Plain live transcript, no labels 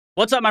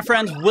What's up, my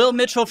friends? Will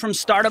Mitchell from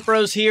Startup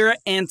Bros here,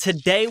 and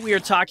today we are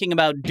talking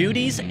about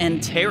duties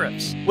and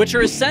tariffs, which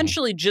are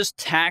essentially just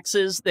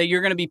taxes that you're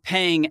going to be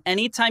paying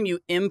anytime you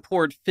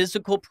import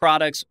physical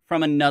products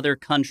from another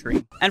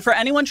country. And for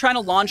anyone trying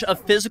to launch a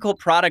physical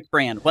product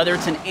brand, whether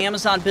it's an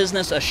Amazon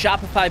business, a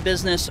Shopify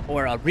business,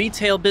 or a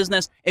retail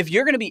business, if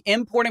you're going to be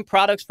importing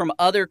products from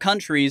other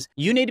countries,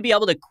 you need to be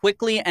able to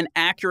quickly and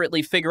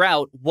accurately figure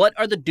out what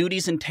are the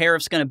duties and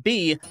tariffs going to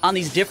be on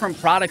these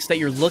different products that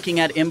you're looking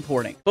at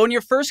importing. But when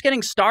you're first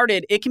getting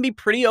started, it can be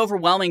pretty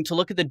overwhelming to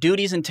look at the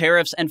duties and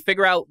tariffs and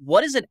figure out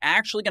what is it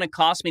actually going to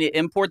cost me to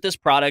import this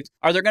product?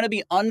 Are there going to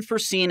be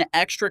unforeseen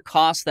extra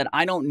costs that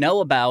I don't know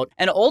about?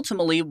 And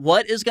ultimately,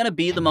 what is going to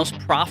be the most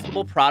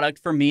profitable product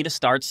for me to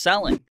start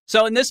selling?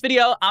 So in this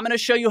video, I'm going to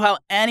show you how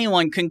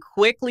anyone can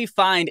quickly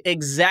find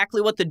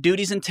exactly what the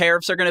duties and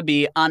tariffs are going to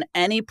be on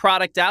any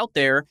product out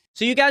there,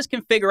 so you guys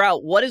can figure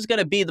out what is going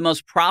to be the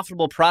most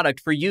profitable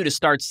product for you to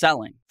start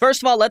selling.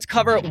 First of all, let's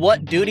cover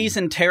what duties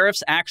and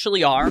tariffs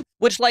actually are,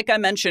 which, like I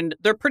mentioned,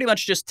 they're pretty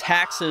much just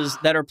taxes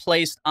that are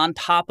placed on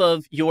top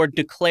of your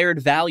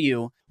declared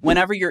value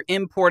whenever you're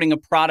importing a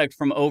product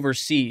from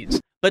overseas.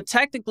 But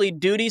technically,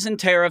 duties and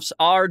tariffs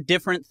are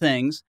different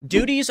things.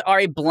 Duties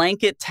are a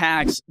blanket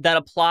tax that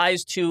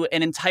applies to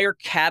an entire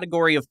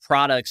category of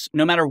products,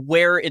 no matter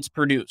where it's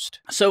produced.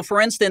 So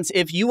for instance,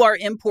 if you are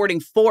importing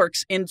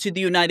forks into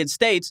the United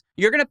States,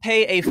 you're going to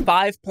pay a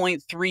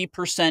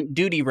 5.3%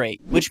 duty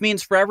rate, which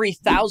means for every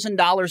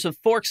 $1,000 of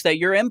forks that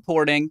you're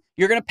importing,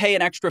 you're going to pay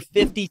an extra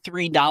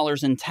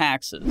 $53 in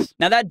taxes.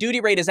 Now, that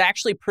duty rate is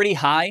actually pretty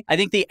high. I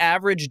think the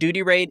average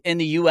duty rate in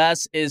the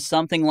US is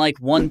something like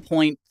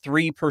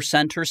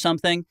 1.3% or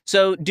something.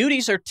 So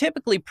duties are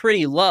typically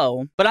pretty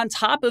low, but on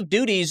top of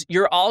duties,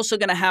 you're also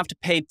going to have to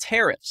pay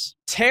tariffs.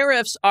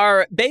 Tariffs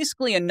are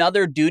basically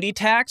another duty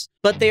tax,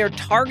 but they are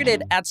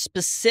targeted at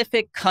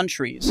specific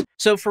countries.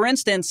 So for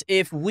instance,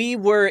 if we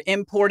were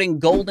importing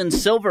gold and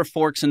silver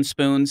forks and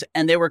spoons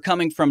and they were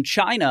coming from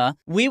China,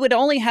 we would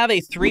only have a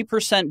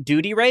 3%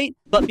 duty rate,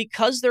 but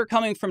because they're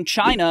coming from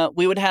China,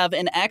 we would have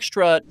an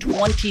extra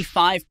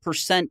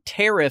 25%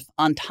 tariff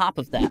on top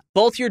of that.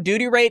 Both your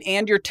duty rate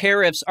and your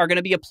tariffs are going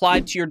to be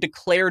applied to your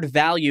declared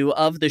value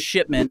of the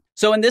shipment.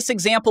 So in this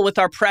example with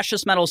our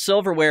precious metal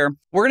silverware,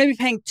 we're going to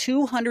be paying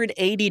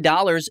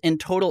 $280 in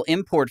total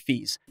import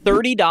fees,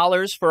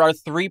 $30 for our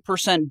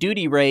 3%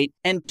 duty rate,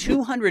 and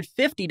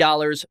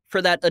 $250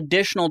 for that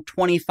additional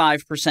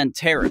 25%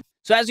 tariff.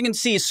 So as you can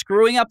see,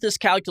 screwing up this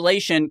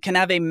calculation can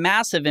have a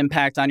massive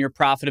impact on your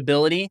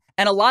profitability,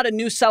 and a lot of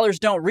new sellers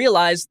don't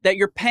realize that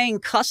you're paying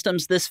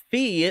customs this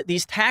fee,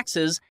 these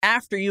taxes,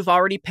 after you've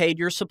already paid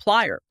your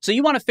supplier. So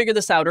you want to figure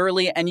this out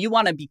early, and you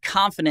want to be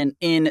confident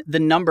in the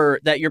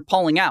number that you're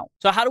pulling out.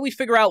 So how do we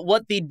figure out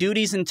what the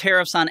duties and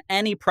tariffs on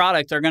any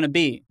product are going to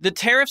be? The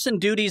tariffs and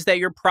duties that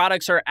your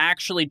products are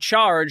actually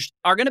charged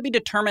are going to be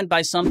determined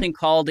by something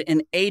called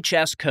an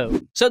HS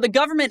code. So the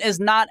government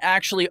is not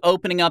actually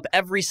opening up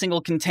every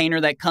single container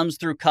that comes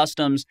through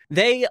customs.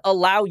 They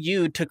allow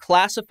you to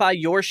classify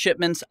your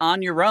shipments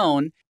on your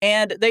own,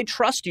 and they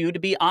trust you to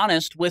be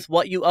honest with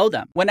what you owe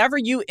them. Whenever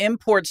you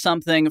import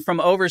something from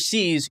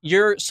overseas,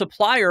 your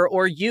supplier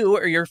or you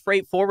or your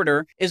freight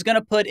forwarder is going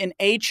to put an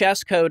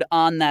HS code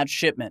on that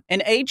shipment.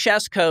 An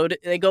HS code,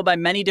 they go by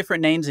many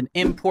different names: an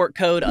import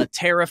code, a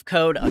tariff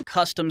code, a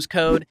customs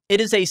code. It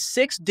is a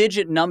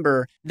 6-digit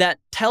number that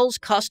tells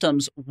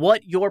customs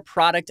what your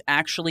product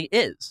actually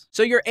is.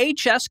 So your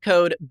HS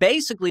code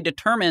basically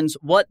determines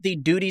what the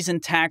duties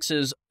and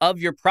taxes of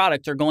your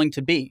product are going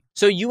to be.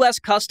 So US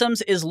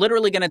Customs is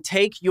literally going to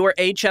take your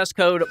HS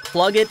code,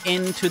 plug it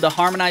into the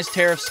harmonized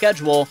tariff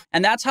schedule,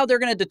 and that's how they're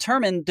going to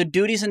determine the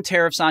duties and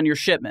tariffs on your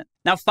shipment.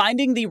 Now,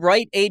 finding the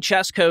right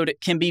HS code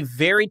can be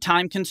very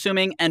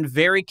time-consuming and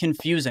very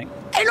confusing.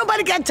 Ain't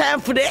nobody got time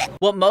for that.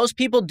 What most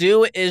people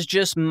do is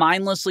just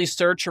mindlessly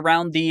search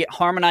around the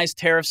harmonized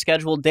tariff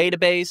schedule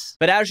database.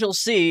 But as you'll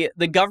see,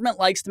 the government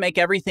likes to make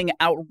everything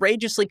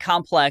outrageously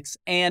complex,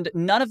 and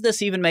none of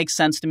this even makes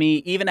sense to me,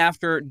 even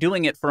after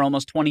doing it for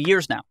almost 20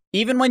 years now.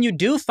 Even when you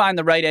do find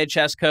the right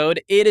HS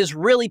code, it is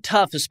really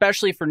tough,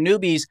 especially for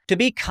newbies, to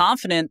be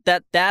confident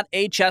that that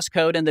HS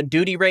code and the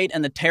duty rate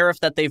and the tariff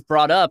that they've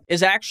brought up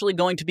is actually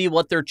going to be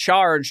what they're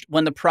charged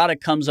when the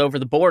product comes over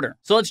the border.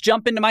 So let's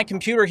jump into my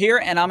computer here,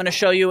 and I'm going to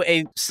show you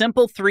a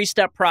simple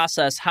 3-step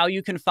process how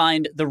you can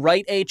find the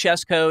right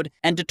HS code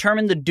and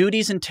determine the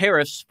duties and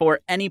tariffs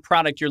for any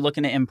product you're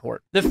looking to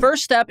import. The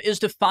first step is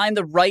to find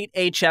the right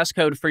HS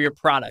code for your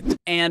product,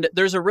 and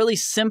there's a really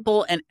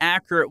simple and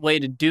accurate way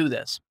to do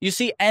this. You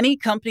see, any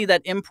company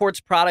that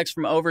imports products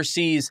from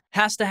overseas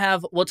has to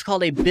have what's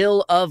called a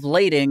bill of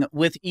lading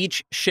with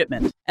each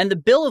shipment. And the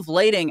bill of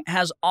lading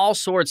has all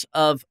sorts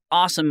of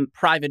awesome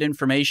private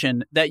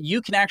information that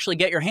you can actually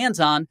get your hands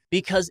on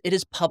because it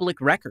is public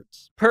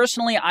records.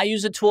 Personally, I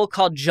use a tool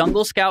called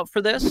Jungle Scout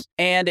for this.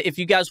 And if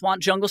you guys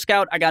want Jungle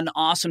Scout, I got an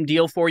awesome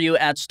deal for you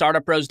at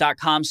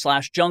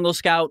startupbros.com/Jungle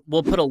Scout.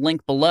 We'll put a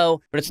link below,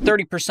 but it's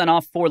 30%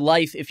 off for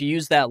life if you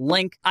use that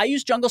link. I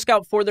use Jungle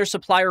Scout for their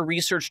supplier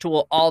research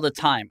tool all the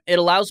time. It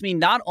allows me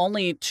not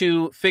only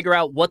to figure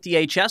out what the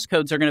HS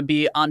codes are going to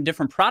be on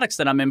different products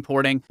that I'm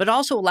importing, but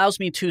also allows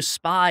me to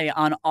spy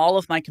on all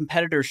of my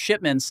competitors'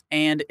 shipments,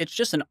 and it's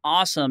just an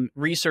awesome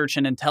research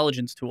and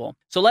intelligence tool.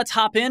 So let's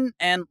hop in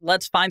and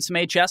let's find some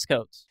HS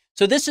codes.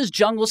 So this is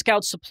Jungle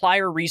Scout's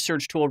supplier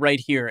research tool right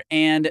here,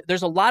 and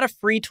there's a lot of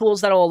free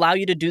tools that will allow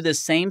you to do the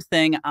same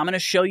thing. I'm going to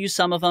show you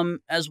some of them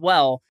as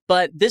well,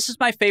 but this is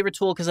my favorite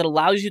tool because it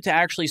allows you to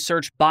actually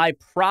search by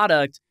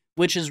product,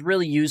 which is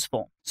really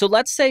useful. So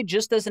let's say,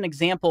 just as an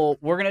example,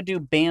 we're going to do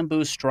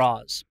bamboo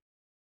straws.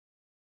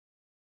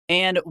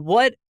 And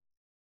what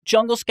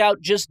Jungle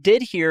Scout just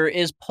did here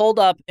is pulled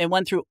up and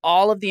went through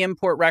all of the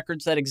import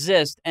records that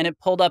exist, and it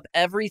pulled up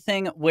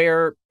everything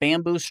where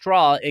bamboo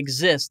straw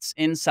exists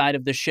inside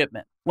of the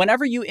shipment.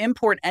 Whenever you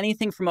import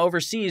anything from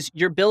overseas,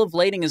 your bill of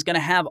lading is going to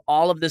have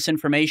all of this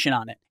information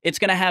on it. It's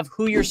going to have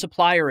who your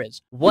supplier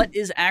is, what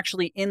is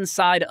actually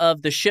inside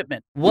of the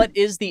shipment, what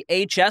is the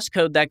HS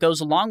code that goes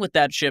along with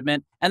that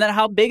shipment, and then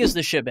how big is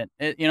the shipment.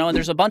 And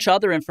there's a bunch of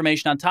other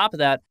information on top of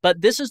that,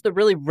 but this is the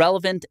really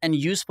relevant and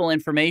useful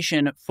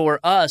information for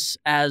us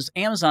as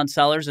Amazon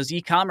sellers, as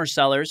e-commerce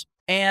sellers.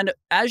 And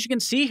as you can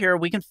see here,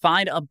 we can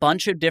find a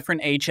bunch of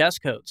different HS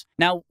codes.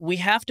 Now, we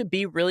have to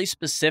be really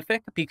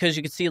specific because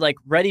you can see like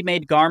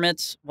ready-made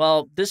garments.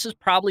 Well, this is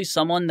probably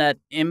someone that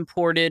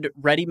imported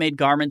ready-made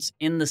garments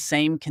in the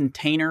same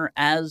container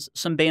as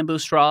some bamboo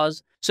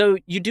straws. So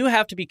you do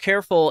have to be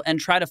careful and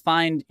try to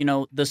find,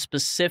 the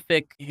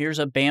specific, here's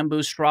a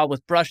bamboo straw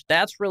with brush.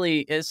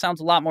 It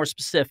sounds a lot more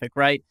specific,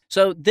 right?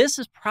 So this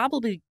is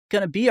probably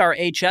going to be our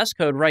HS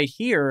code right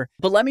here,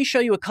 but let me show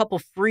you a couple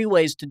free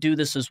ways to do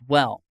this as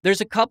well.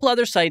 There's a couple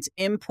other sites,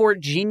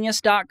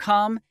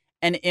 importgenius.com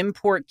and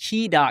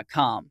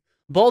importkey.com.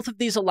 Both of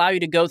these allow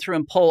you to go through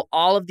and pull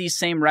all of these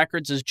same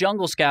records as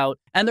Jungle Scout,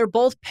 and they're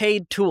both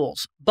paid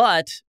tools,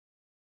 but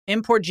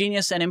Import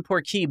Genius and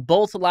Import Key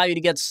both allow you to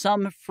get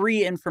some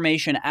free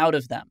information out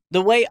of them.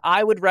 The way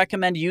I would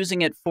recommend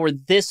using it for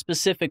this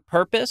specific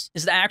purpose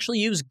is to actually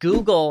use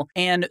Google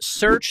and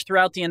search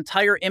throughout the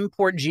entire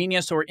Import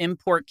Genius or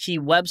Import Key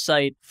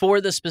website for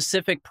the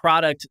specific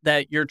product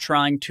that you're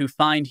trying to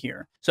find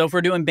here. So if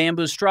we're doing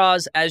bamboo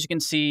straws, as you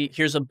can see,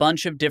 here's a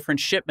bunch of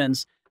different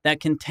shipments that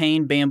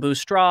contain bamboo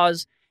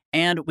straws,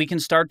 and we can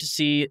start to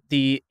see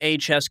the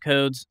HS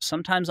codes,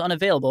 sometimes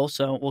unavailable,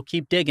 so we'll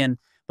keep digging.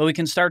 But we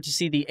can start to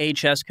see the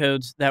HS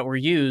codes that were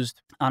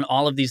used on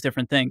all of these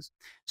different things.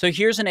 So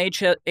here's an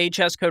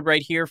HS code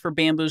right here for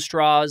bamboo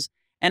straws.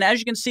 And as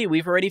you can see,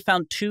 we've already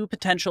found 2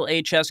 potential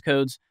HS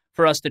codes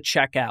for us to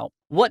check out.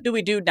 What do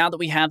we do now that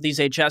we have these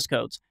HS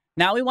codes?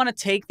 Now we want to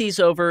take these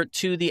over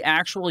to the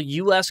actual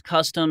U.S.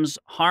 Customs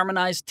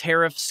Harmonized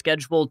Tariff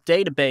Schedule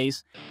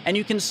database, and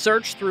you can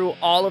search through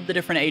all of the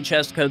different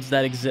HS codes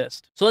that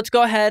exist. So let's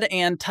go ahead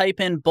and type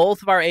in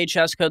both of our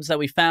HS codes that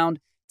we found.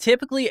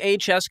 Typically,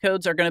 HS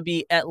codes are going to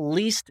be at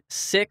least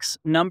 6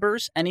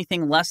 numbers.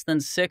 Anything less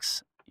than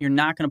 6, you're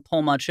not going to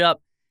pull much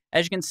up.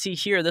 As you can see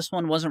here, this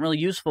one wasn't really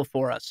useful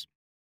for us.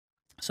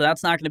 So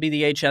that's not going to be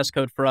the HS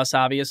code for us,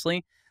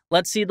 obviously.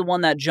 Let's see the one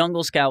that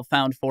Jungle Scout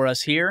found for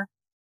us here.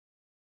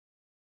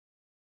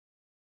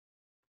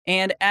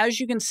 And as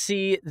you can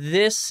see,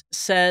 this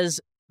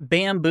says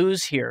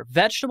bamboos here,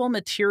 vegetable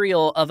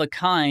material of a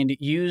kind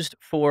used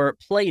for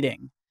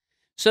plating.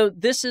 So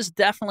this is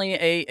definitely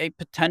a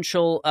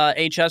potential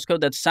HS code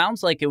that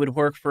sounds like it would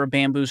work for a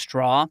bamboo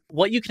straw.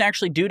 What you can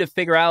actually do to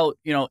figure out,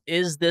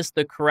 is this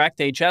the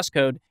correct HS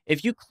code?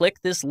 If you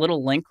click this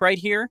little link right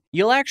here,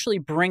 you'll actually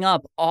bring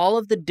up all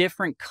of the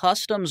different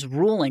customs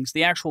rulings,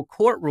 the actual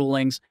court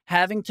rulings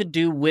having to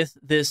do with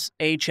this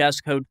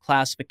HS code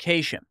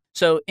classification.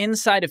 So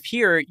inside of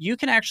here, you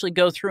can actually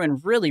go through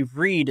and really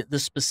read the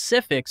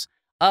specifics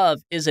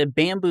of, is a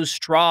bamboo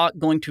straw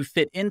going to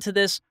fit into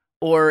this?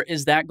 Or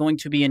is that going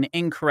to be an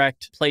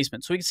incorrect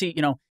placement? So we can see,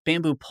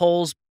 bamboo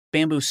poles,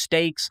 bamboo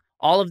stakes,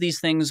 all of these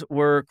things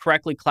were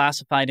correctly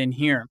classified in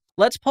here.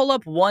 Let's pull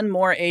up one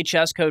more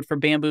HS code for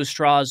bamboo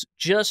straws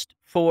just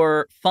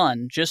for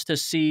fun, just to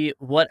see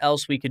what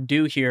else we could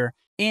do here.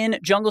 In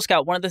Jungle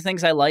Scout, one of the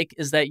things I like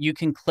is that you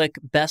can click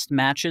best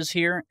matches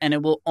here, and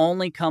it will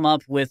only come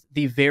up with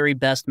the very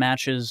best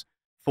matches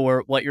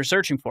for what you're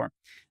searching for.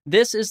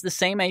 This is the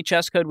same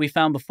HS code we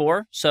found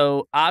before,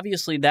 so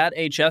obviously that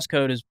HS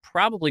code is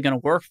probably going to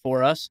work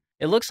for us.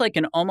 It looks like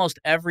in almost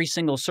every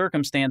single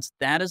circumstance,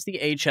 that is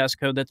the HS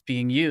code that's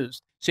being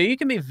used. So you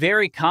can be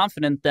very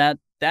confident that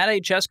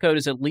that HS code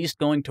is at least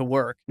going to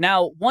work.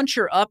 Now, once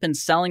you're up and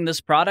selling this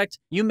product,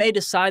 you may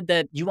decide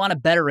that you want a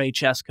better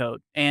HS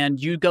code, and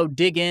you go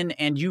dig in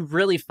and you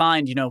really find,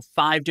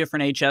 5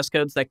 different HS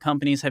codes that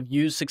companies have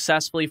used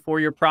successfully for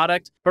your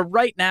product. But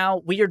right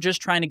now, we are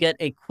just trying to get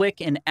a quick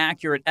and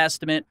accurate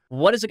estimate.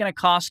 What is it going to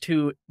cost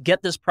to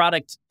get this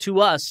product to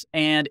us,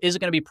 and is it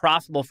going to be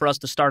profitable for us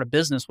to start a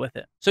business with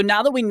it? So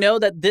now that we know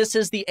that this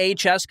is the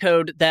HS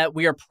code that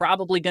we are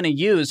probably going to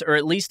use, or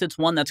at least it's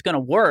one that's going to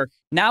work,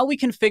 now we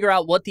can figure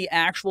out what the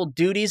actual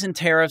duties and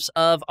tariffs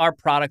of our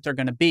product are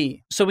going to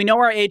be. So we know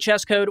our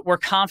HS code, we're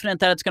confident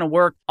that it's going to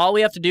work. All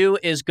we have to do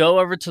is go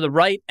over to the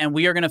right and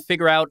we are going to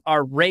figure out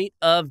our rate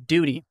of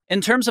duty.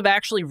 In terms of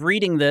actually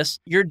reading this,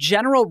 your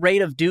general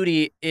rate of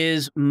duty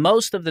is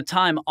most of the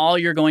time all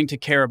you're going to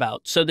care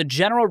about. So the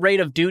general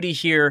rate of duty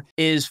here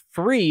is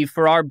free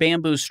for our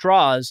bamboo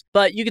straws,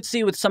 but you could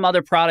see with some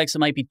other products, it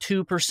might be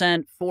 2%,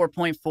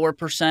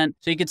 4.4%.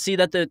 So you can see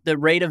that the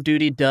rate of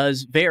duty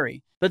does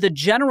vary. But the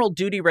general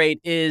duty rate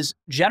is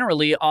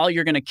generally all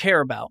you're going to care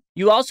about.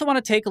 You also want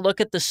to take a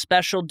look at the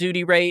special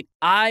duty rate.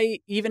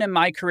 Even in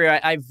my career,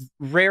 I've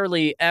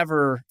rarely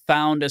ever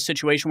found a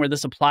situation where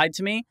this applied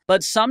to me.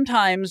 But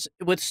sometimes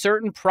with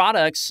certain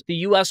products, the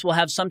US will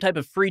have some type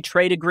of free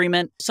trade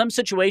agreement, some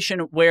situation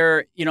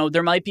where,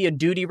 there might be a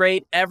duty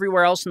rate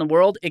everywhere else in the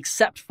world,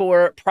 except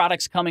for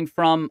products coming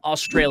from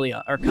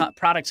Australia or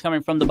products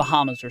coming from the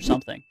Bahamas or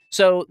something.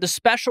 So the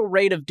special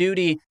rate of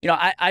duty,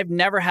 I've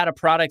never had a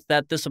product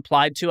that this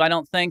applied to, I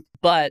don't think,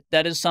 but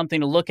that is something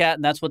to look at,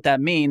 and that's what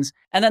that means.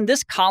 And then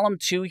this column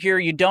 2 here,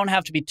 you don't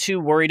have to be too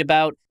worried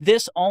about.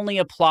 This only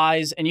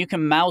applies, and you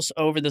can mouse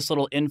over this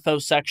little info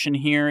section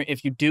here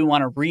if you do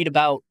want to read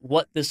about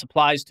what this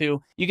applies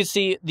to. You can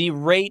see the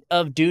rate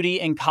of duty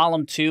in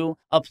column 2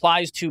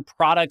 applies to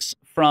products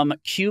from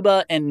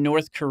Cuba and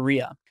North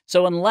Korea.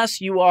 So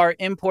unless you are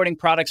importing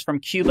products from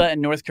Cuba and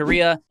North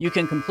Korea, you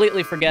can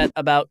completely forget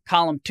about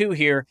column 2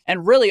 here.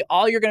 And really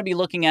all you're going to be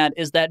looking at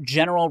is that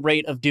general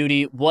rate of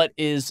duty. What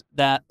is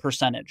that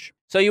percentage?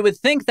 So you would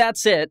think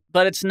that's it,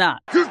 but it's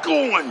not. You're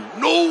going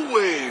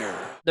nowhere.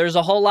 There's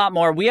a whole lot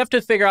more. We have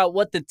to figure out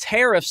what the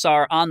tariffs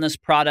are on this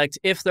product,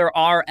 if there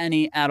are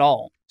any at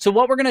all. So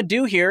what we're going to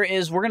do here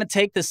is we're going to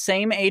take the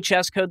same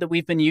HS code that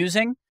we've been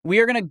using. We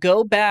are going to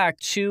go back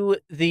to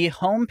the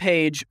home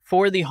page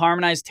for the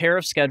harmonized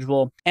tariff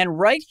schedule. And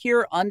right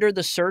here under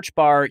the search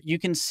bar, you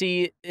can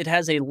see it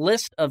has a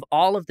list of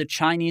all of the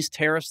Chinese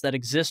tariffs that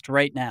exist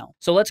right now.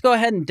 So let's go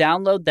ahead and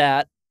download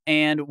that.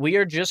 And we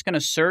are just going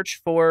to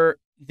search for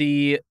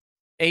the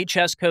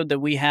HS code that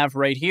we have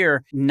right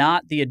here,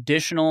 not the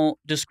additional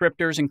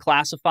descriptors and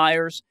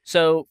classifiers.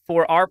 So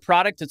for our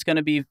product, it's going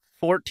to be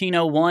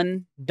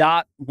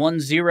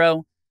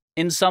 1401.10.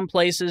 In some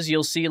places,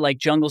 you'll see like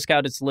Jungle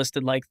Scout, it's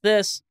listed like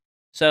this.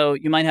 So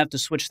you might have to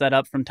switch that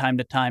up from time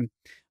to time.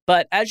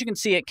 But as you can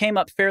see, it came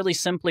up fairly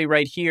simply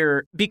right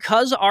here.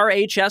 Because our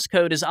HS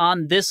code is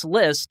on this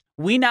list,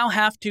 we now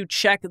have to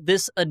check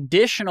this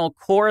additional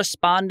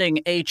corresponding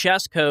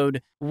HS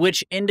code,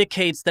 which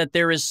indicates that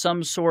there is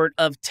some sort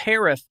of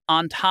tariff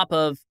on top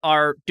of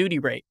our duty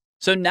rate.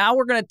 So now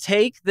we're going to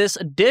take this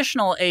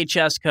additional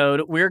HS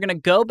code. We're going to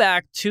go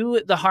back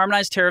to the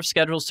harmonized tariff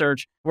schedule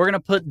search. We're going to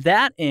put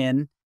that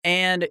in.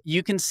 And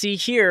you can see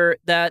here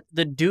that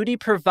the duty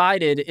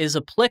provided is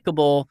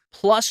applicable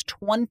plus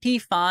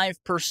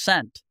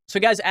 25%. So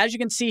guys, as you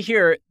can see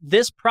here,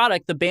 this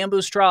product, the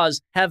bamboo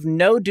straws, have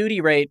no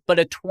duty rate, but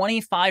a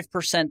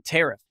 25%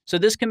 tariff. So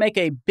this can make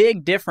a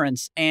big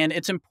difference, and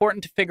it's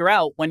important to figure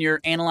out when you're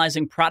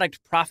analyzing product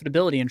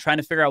profitability and trying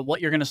to figure out what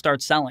you're going to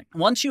start selling.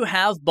 Once you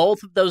have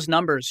both of those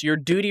numbers, your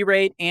duty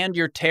rate and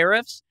your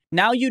tariffs,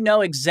 now you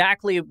know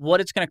exactly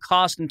what it's going to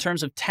cost in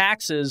terms of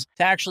taxes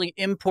to actually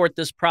import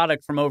this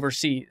product from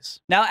overseas.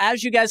 Now,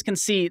 as you guys can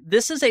see,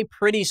 this is a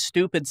pretty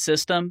stupid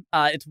system.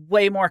 It's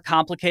way more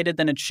complicated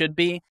than it should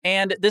be,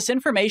 and this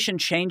information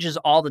changes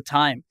all the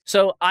time.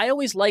 So I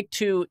always like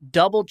to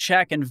double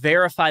check and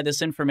verify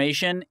this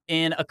information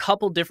in a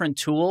couple different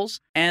tools,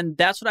 and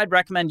that's what I'd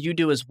recommend you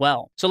do as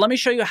well. So let me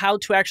show you how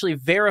to actually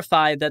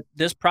verify that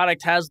this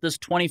product has this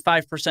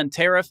 25%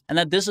 tariff and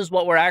that this is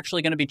what we're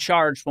actually going to be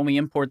charged when we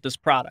import this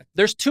product.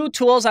 There's 2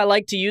 tools I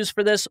like to use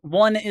for this.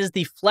 One is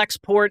the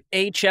Flexport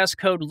HS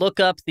code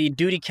lookup, the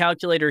duty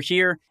calculator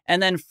here,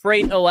 and then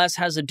Freight OS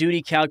has a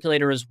duty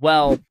calculator as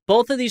well.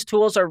 Both of these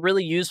tools are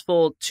really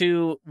useful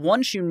to,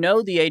 once you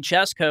know the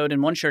HS code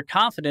and once you're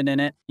confident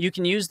in it, you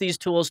can use these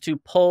tools to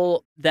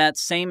pull that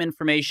same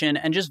information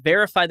and just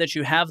verify that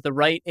you have the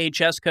right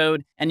HS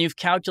code and you've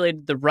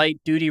calculated the right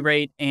duty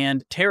rate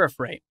and tariff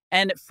rate.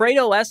 And Freight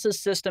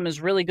OS's system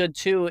is really good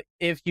too.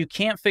 If you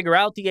can't figure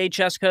out the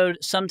HS code,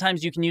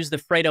 sometimes you can use the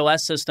Freight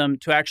OS system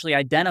to actually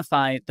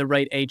identify the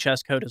right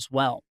HS code as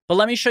well. But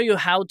let me show you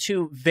how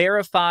to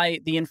verify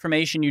the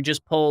information you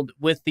just pulled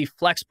with the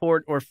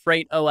Flexport or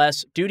Freight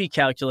OS duty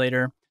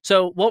calculator.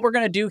 So what we're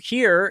going to do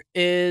here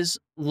is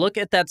look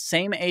at that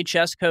same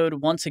HS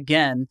code once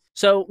again.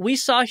 So we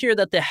saw here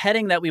that the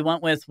heading that we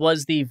went with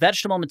was the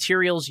vegetable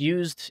materials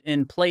used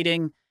in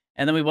plating,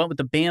 and then we went with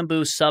the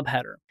bamboo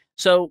subheader.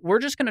 So we're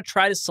just going to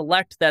try to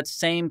select that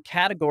same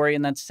category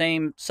and that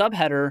same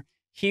subheader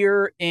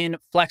here in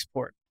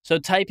Flexport. So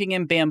typing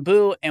in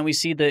bamboo, and we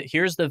see that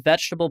here's the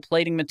vegetable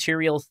plating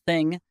material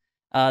thing,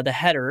 the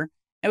header.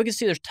 And we can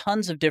see there's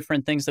tons of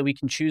different things that we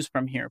can choose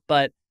from here.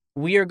 But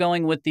we are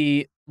going with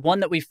the one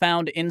that we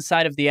found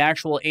inside of the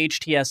actual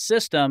HTS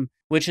system,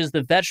 which is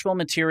the vegetable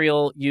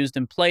material used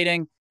in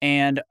plating.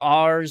 And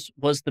ours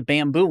was the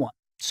bamboo one.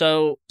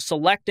 So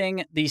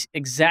selecting the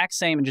exact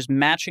same and just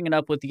matching it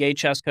up with the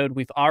HS code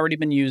we've already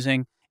been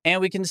using. And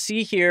we can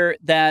see here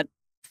that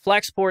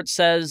Flexport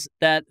says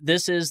that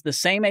this is the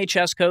same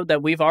HS code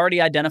that we've already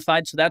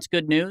identified, so that's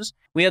good news.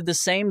 We have the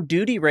same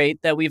duty rate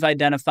that we've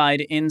identified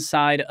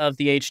inside of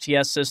the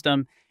HTS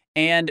system,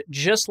 and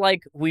just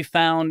like we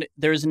found,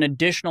 there's an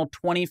additional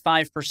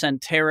 25%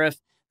 tariff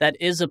that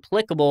is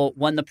applicable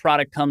when the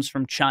product comes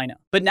from China.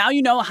 But now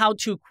you know how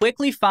to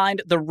quickly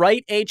find the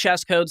right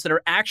HS codes that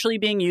are actually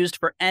being used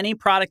for any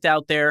product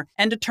out there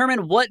and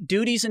determine what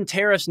duties and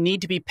tariffs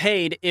need to be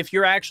paid if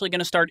you're actually going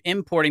to start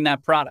importing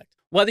that product.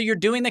 Whether you're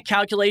doing the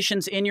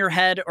calculations in your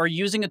head or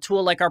using a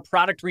tool like our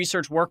product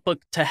research workbook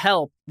to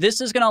help, this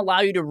is going to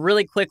allow you to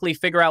really quickly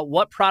figure out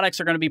what products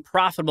are going to be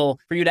profitable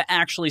for you to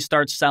actually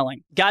start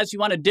selling. Guys, you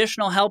want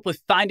additional help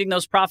with finding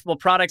those profitable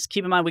products?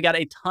 Keep in mind, we got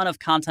a ton of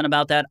content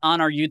about that on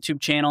our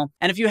YouTube channel.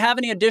 And if you have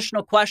any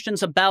additional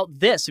questions about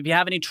this, if you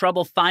have any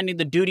trouble finding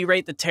the duty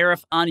rate, the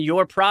tariff on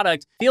your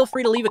product, feel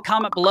free to leave a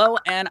comment below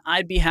and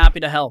I'd be happy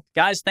to help.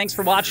 Guys, thanks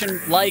for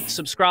watching. Like,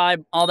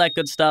 subscribe, all that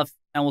good stuff,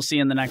 and we'll see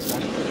you in the next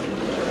one.